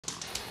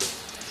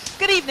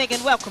Good evening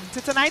and welcome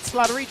to tonight's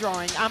lottery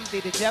drawing. I'm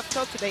Vita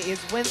Jeffco. Today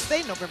is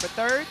Wednesday, November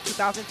 3rd,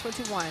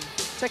 2021.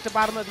 Check the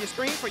bottom of your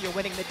screen for your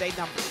winning midday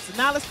numbers.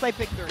 Now let's play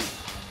Pick 3.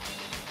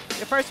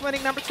 Your first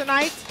winning number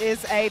tonight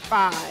is a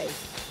 5.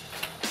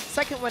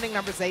 Second winning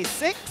number is a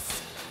 6.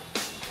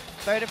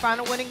 Third and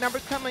final winning number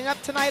coming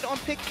up tonight on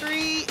Pick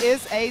 3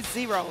 is a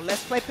 0.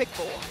 Let's play Pick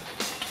 4.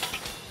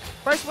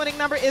 First winning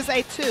number is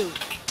a 2.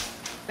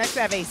 Next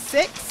we have a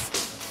 6,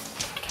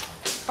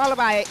 followed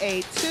by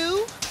a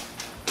 2.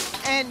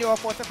 And your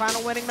fourth and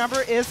final winning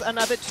number is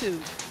another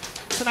 2.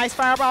 Tonight's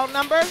Fireball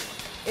number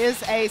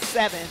is a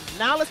 7.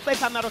 Now let's play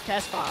Palmetto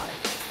Cash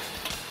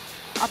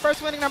 5. Our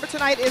first winning number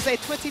tonight is a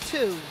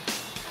 22.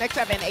 Next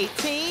I have an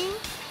 18,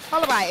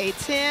 followed by a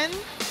 10.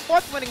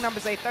 Fourth winning number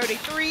is a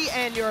 33,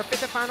 and your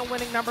fifth and final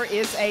winning number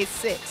is a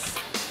 6.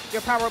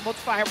 Your power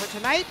multiplier for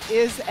tonight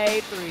is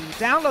a 3.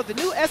 Download the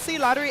new SC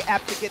Lottery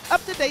app to get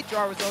up-to-date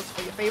draw results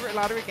for your favorite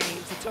lottery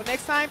games. Until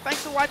next time,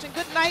 thanks for watching.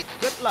 Good night,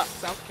 good luck,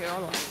 South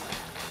Carolina.